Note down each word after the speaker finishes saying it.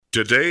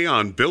Today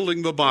on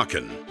Building the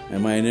Bakken.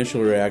 And my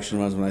initial reaction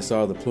was when I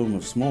saw the plume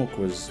of smoke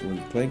was the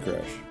plane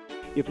crash.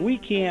 If we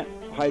can't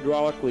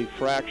hydraulically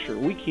fracture,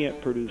 we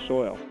can't produce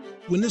oil.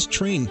 When this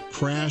train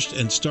crashed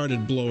and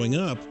started blowing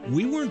up,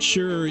 we weren't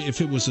sure if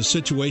it was a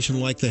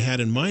situation like they had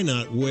in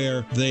Minot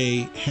where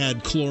they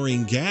had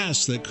chlorine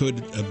gas that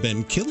could have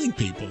been killing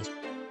people.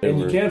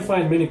 And you can't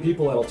find many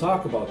people that'll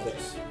talk about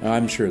this.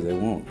 I'm sure they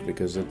won't,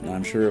 because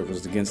I'm sure it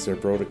was against their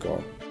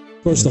protocol.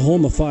 Of course, the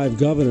home of 5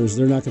 governors,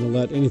 they're not going to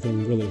let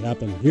anything really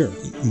happen here.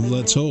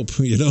 Let's hope,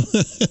 you know.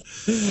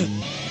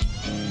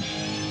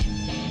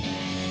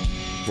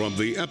 From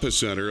the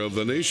epicenter of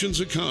the nation's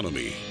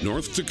economy,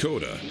 North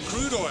Dakota.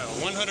 Crude oil,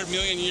 100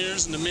 million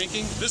years in the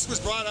making. This was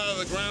brought out of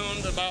the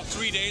ground about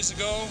 3 days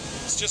ago.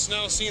 It's just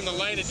now seeing the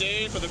light of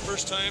day for the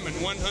first time in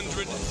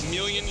 100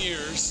 million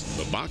years.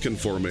 The Bakken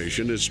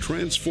Formation is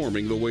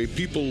transforming the way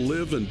people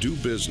live and do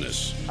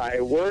business. I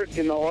work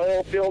in the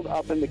oil field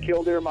up in the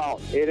Killdeer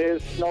Mountain. It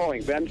is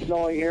snowing. Been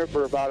snowing here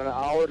for about an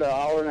hour to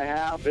hour and a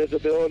half.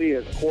 Visibility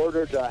is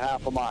quarter to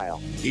half a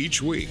mile.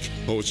 Each week,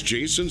 host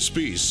Jason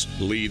Speece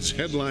leads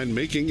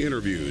headline-making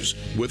interviews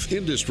with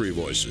industry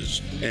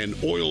voices and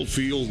oil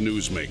field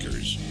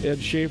newsmakers.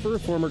 Ed Schaefer,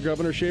 former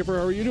Governor Schaefer,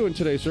 how are you doing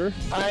today, sir?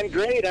 I'm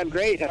great. How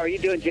are you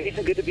doing,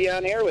 Jason? Good to be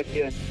on air with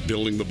you.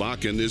 Building the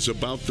Bakken is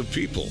about the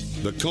people,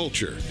 the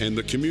culture, and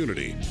the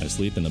community. I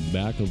sleep in the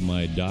back of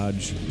my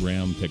Dodge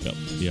Ram pickup.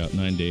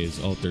 9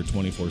 days out there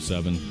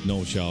 24/7,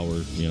 no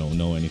shower,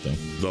 no anything.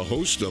 The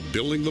host of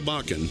Building the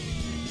Bakken,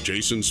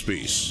 Jason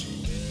Speece.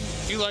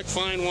 If you like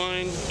fine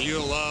wine,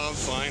 you'll love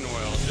fine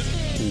oil.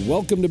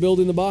 Welcome to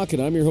Building the Bakken.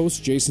 I'm your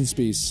host, Jason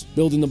Speece.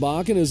 Building the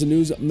Bakken is a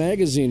news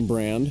magazine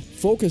brand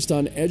focused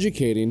on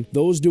educating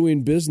those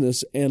doing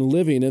business and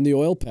living in the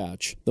oil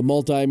patch. The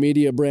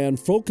multimedia brand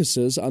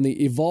focuses on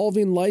the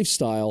evolving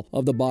lifestyle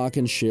of the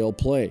Bakken shale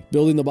play.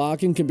 Building the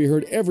Bakken can be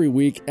heard every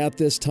week at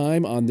this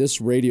time on this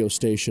radio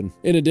station.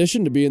 In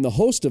addition to being the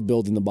host of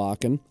Building the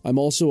Bakken, I'm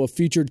also a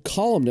featured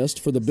columnist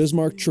for the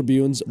Bismarck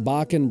Tribune's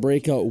Bakken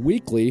Breakout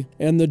Weekly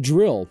and The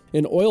Drill,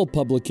 an oil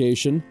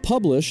publication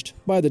published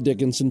by the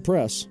Dickinson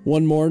Press.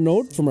 One more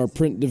note from our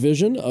print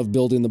division of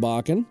Building the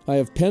Bakken. I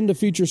have penned a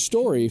feature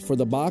story for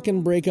the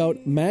Bakken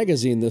Breakout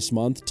magazine this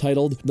month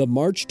titled The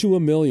March to a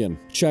Million.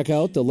 Check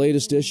out the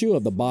latest issue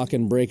of the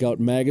Bakken Breakout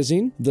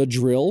magazine, The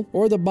Drill,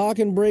 or the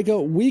Bakken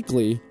Breakout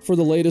Weekly for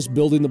the latest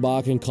Building the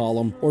Bakken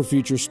column or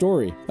feature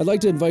story. I'd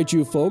like to invite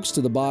you folks to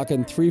the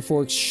Bakken Three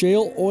Forks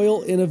Shale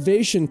Oil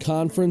Innovation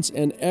Conference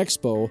and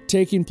Expo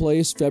taking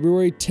place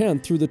February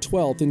 10th through the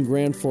 12th in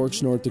Grand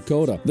Forks, North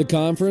Dakota. The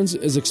conference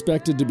is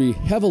expected to be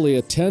heavily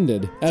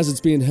attended as it's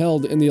being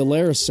held in the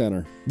Alaris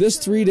Center. This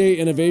 3-day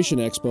Innovation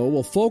Expo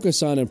will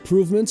focus on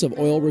improvements of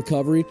oil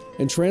recovery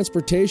and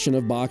transportation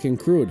of Bakken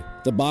crude.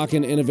 The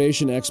Bakken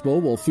Innovation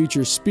Expo will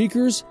feature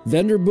speakers,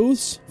 vendor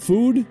booths,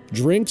 food,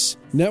 drinks,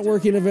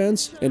 networking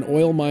events, and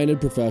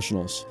oil-minded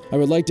professionals. I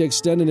would like to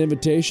extend an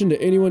invitation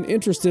to anyone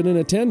interested in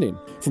attending.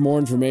 For more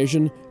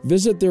information,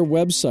 visit their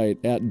website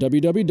at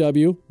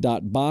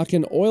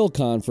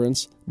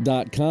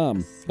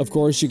www.bakkenoilconference.com. Of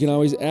course, you can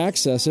always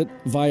access it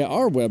via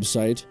our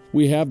website.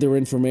 We have their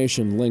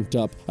information linked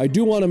up. I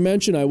do want to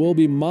mention I will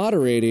be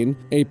moderating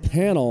a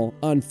panel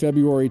on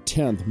February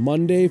 10th,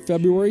 Monday,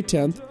 February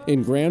 10th,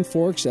 in Grand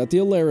Forks at the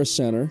Alaris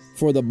Center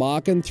for the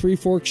Bakken Three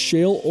Forks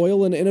Shale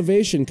Oil and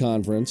Innovation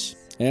Conference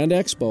and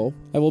Expo.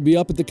 I will be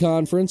up at the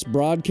conference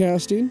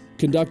broadcasting,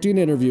 conducting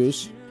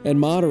interviews, and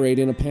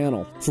moderating a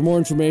panel. For more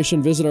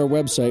information, visit our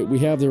website. We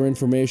have their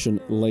information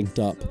linked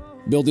up.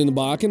 Building the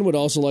Bakken would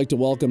also like to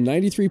welcome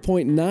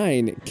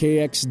 93.9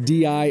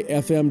 KXDI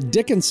FM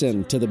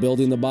Dickinson to the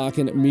Building the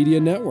Bakken Media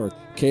Network.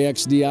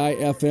 KXDI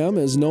FM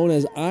is known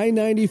as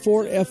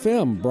I-94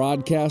 FM,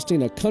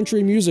 broadcasting a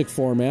country music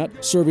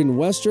format serving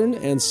western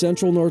and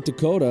central North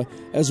Dakota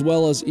as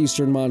well as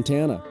eastern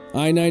Montana.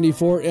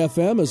 I-94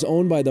 FM is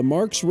owned by the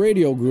Marks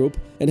Radio Group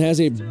and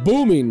has a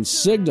booming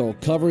signal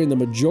covering the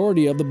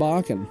majority of the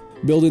Bakken.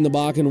 Building the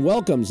Bakken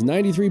welcomes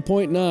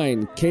 93.9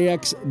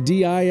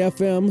 KXDI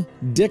FM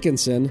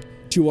Dickinson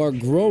to our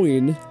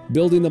growing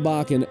Building the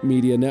Bakken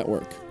Media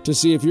Network. To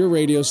see if your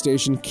radio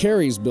station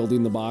carries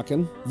Building the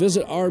Bakken,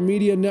 visit our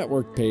media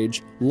network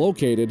page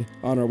located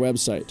on our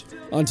website.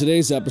 On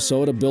today's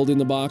episode of Building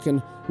the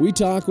Bakken, we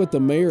talk with the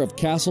mayor of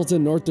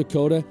Castleton, North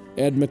Dakota,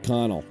 Ed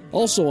McConnell.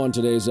 Also on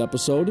today's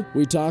episode,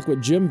 we talk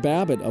with Jim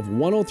Babbitt of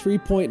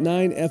 103.9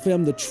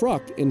 FM The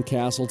Truck in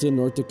Castleton,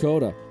 North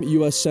Dakota.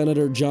 U.S.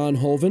 Senator John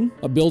Hoeven,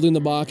 a Building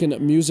the Bakken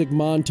music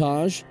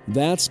montage.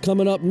 That's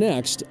coming up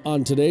next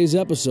on today's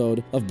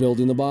episode of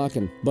Building the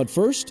Bakken. But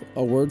first,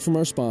 a word from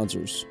our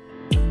sponsors.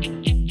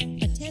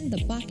 Attend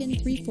the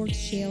Bakken Three Forks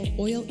Shale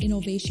Oil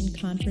Innovation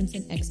Conference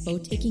and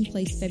Expo taking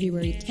place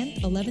February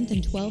 10th, 11th,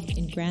 and 12th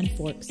in Grand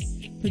Forks.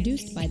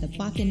 produced by the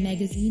Bakken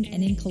magazine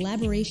and in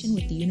collaboration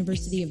with the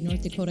University of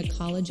North Dakota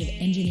College of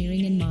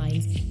Engineering and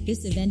Mines.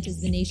 This event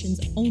is the nation's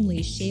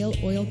only shale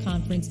oil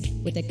conference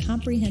with a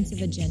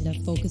comprehensive agenda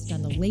focused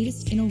on the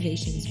latest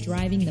innovations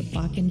driving the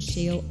Bakken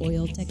shale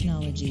oil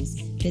technologies.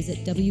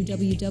 Visit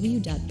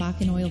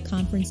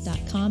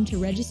www.bakkenoilconference.com to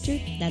register.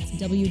 That's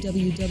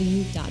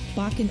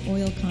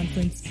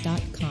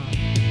www.bakkenoilconference.com.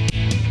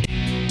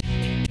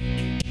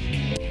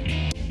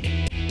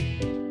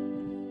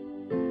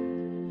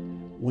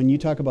 When you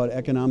talk about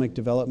economic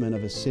development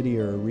of a city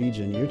or a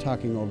region, you're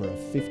talking over a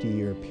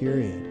 50-year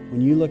period.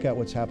 When you look at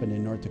what's happened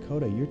in North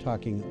Dakota, you're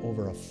talking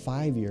over a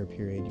 5-year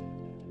period.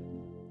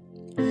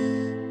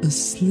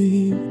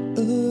 Asleep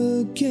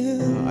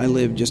again. I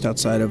live just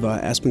outside of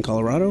Aspen,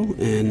 Colorado,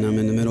 and I'm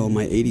in the middle of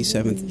my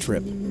 87th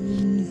trip.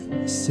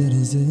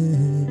 Settles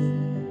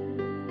in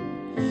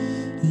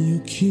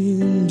your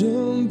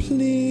kingdom,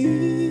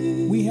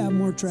 please. We have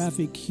more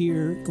traffic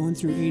here going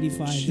through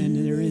 85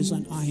 than there is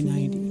on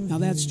I-90. Now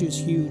that's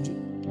just huge.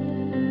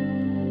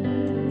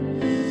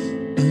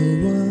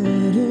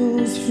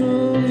 Waddles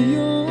from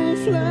your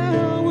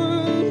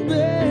flower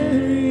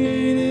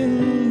buried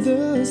in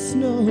the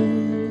snow.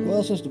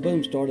 Well, since the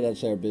boom started, I'd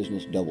say our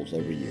business doubles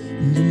every year.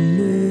 The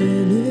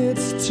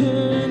minutes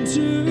turn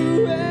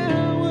to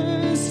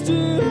hours,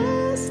 still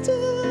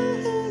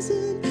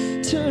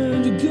hasn't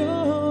turned to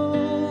gold.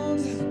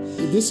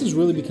 This is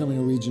really becoming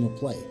a regional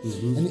play.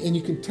 And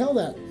you can tell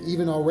that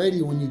even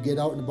already when you get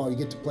out and about. You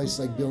get to places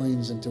like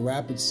Billings and to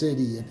Rapid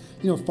City,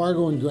 and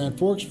Fargo and Grand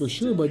Forks for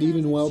sure, but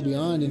even well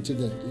beyond into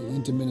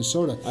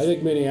Minnesota. I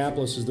think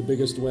Minneapolis is the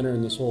biggest winner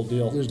in this whole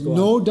deal. There's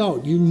no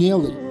doubt. You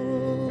nailed it.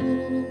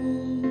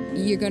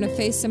 You're going to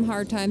face some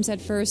hard times at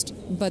first,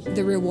 but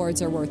the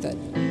rewards are worth it.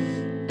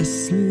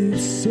 Asleep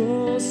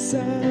so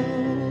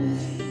sound.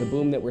 The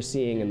boom that we're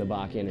seeing in the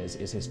Bakken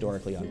is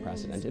historically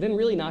unprecedented, and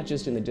really not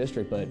just in the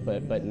district,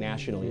 but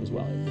nationally as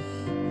well.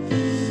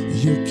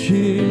 Your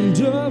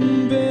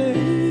kingdom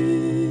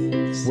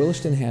base.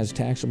 Williston has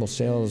taxable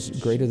sales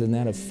greater than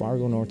that of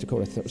Fargo, North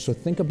Dakota. So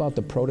think about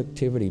the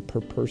productivity per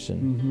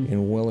person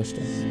in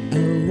Williston. I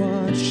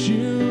watch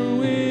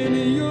you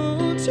in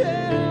your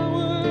tower.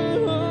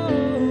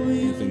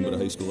 Nothing but a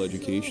high school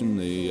education.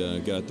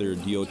 They got their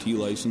DOT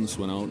license,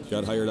 went out,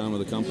 got hired on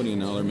with a company, and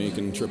now they're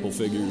making triple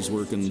figures,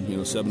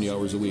 working 70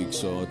 hours a week.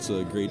 So it's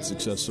a great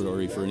success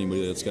story for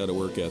anybody that's got a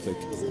work ethic.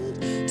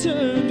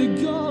 Turn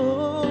to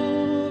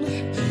gold,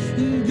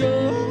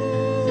 gold.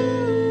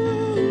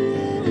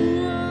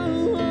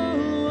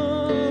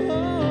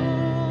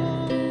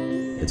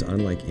 It's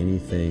unlike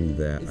anything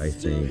that I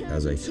think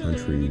as a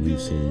country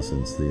we've seen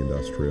since the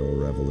Industrial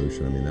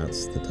Revolution. I mean,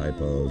 that's the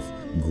type of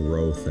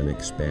growth and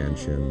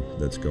expansion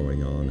that's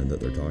going on and that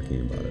they're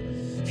talking about it.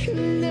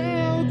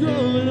 Now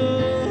growing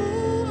up.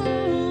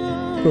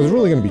 There's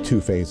really going to be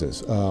two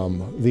phases.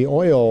 The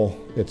oil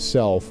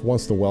itself,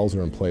 once the wells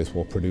are in place,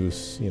 will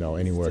produce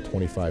anywhere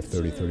 25,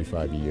 30,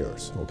 35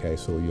 years. Okay,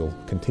 so you'll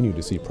continue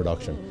to see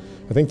production.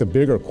 I think the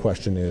bigger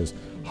question is,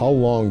 how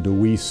long do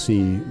we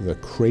see the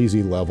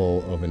crazy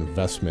level of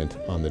investment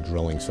on the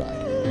drilling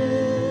side?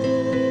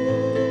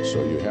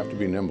 So you have to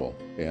be nimble,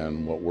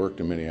 and what worked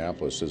in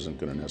Minneapolis isn't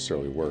going to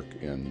necessarily work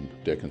in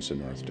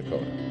Dickinson, North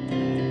Dakota.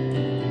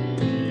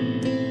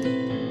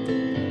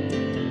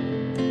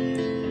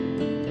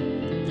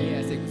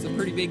 Yes, it was a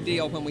pretty big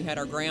deal when we had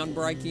our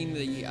groundbreaking.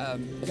 The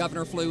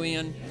governor flew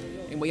in,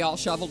 and we all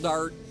shoveled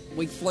dirt.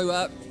 We flew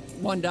up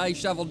one day,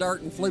 shoveled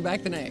dirt, and flew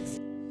back the next.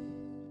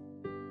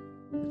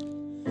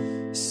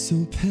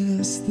 So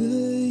past the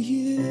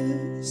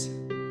years,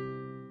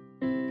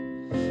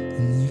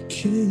 and your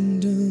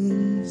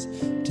kingdoms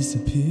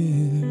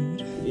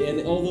disappeared. Yeah,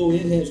 and although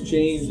it has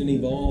changed and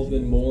evolved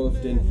and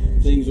morphed and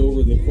things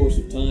over the course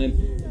of time,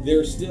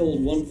 there's still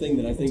one thing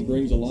that I think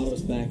brings a lot of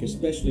us back,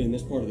 especially in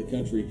this part of the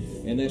country,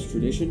 and that's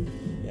tradition,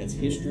 that's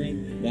history,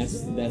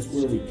 that's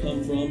where we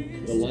come from,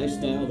 the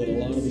lifestyle that a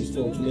lot of these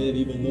folks live.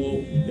 Even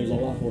though there's a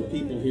lot more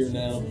people here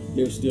now,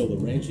 there's still the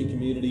ranching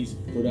communities,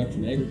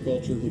 production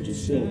agriculture, which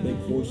is still a big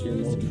force here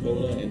in North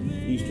Dakota and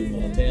eastern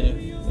Montana.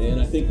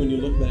 And I think when you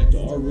look back to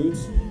our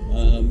roots,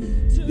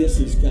 this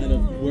is kind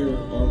of where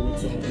our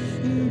roots are.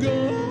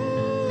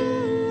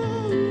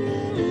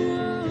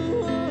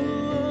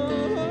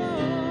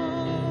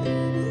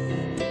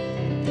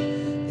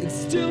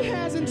 Still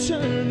hasn't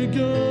turned to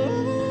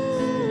gold.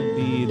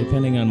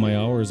 Depending on my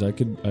hours, I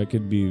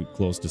could be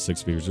close to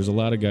six figures. There's a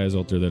lot of guys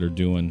out there that are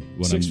doing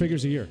six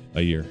figures a year.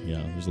 A year,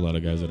 yeah. There's a lot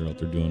of guys that are out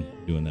there doing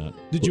that.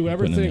 Did you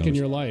ever think in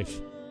your life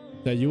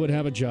that you would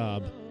have a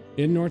job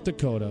in North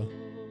Dakota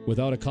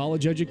without a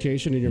college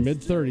education in your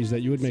mid-30s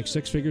that you would make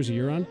six figures a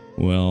year on?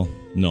 Well,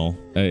 no.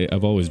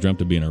 I've always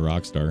dreamt of being a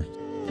rock star.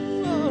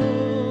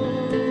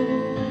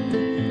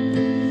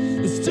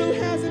 It still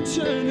hasn't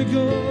turned to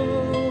gold.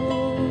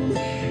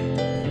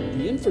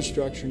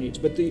 Infrastructure needs,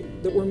 but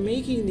that we're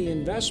making the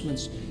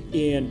investments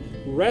in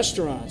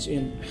restaurants,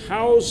 in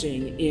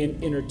housing, in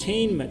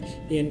entertainment,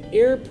 in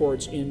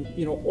airports, in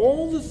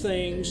all the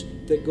things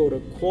that go to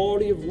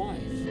quality of life.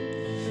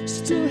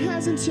 Still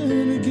hasn't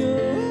turned to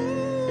gold.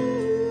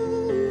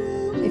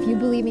 If you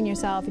believe in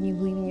yourself and you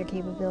believe in your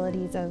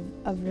capabilities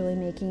of really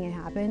making it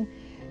happen,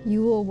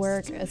 you will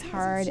work as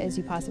hard as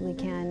you possibly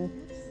can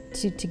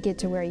to get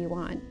to where you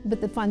want.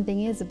 But the fun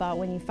thing is about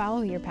when you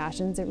follow your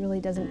passions, it really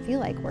doesn't feel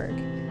like work.